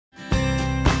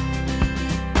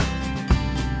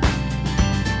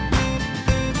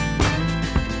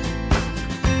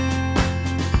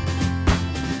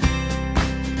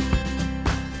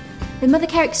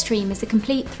Mothercare Xtreme is a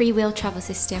complete three-wheel travel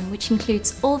system which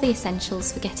includes all the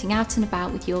essentials for getting out and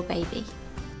about with your baby.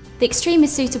 The Xtreme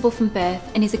is suitable from birth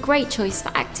and is a great choice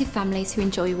for active families who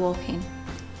enjoy walking.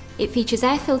 It features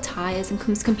air-filled tyres and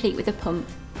comes complete with a pump.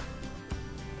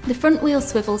 The front wheel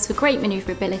swivels for great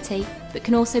manoeuvrability but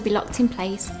can also be locked in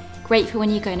place, great for when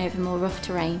you're going over more rough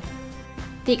terrain.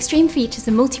 The Xtreme features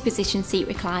a multi-position seat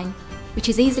recline, which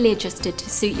is easily adjusted to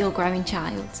suit your growing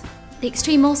child. The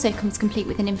Xtreme also comes complete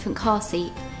with an infant car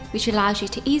seat, which allows you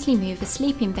to easily move a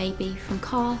sleeping baby from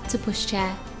car to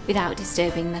pushchair without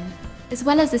disturbing them. As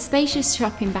well as a spacious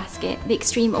shopping basket, the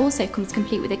Xtreme also comes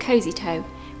complete with a cosy toe,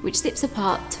 which zips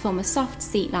apart to form a soft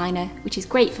seat liner, which is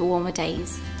great for warmer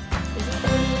days.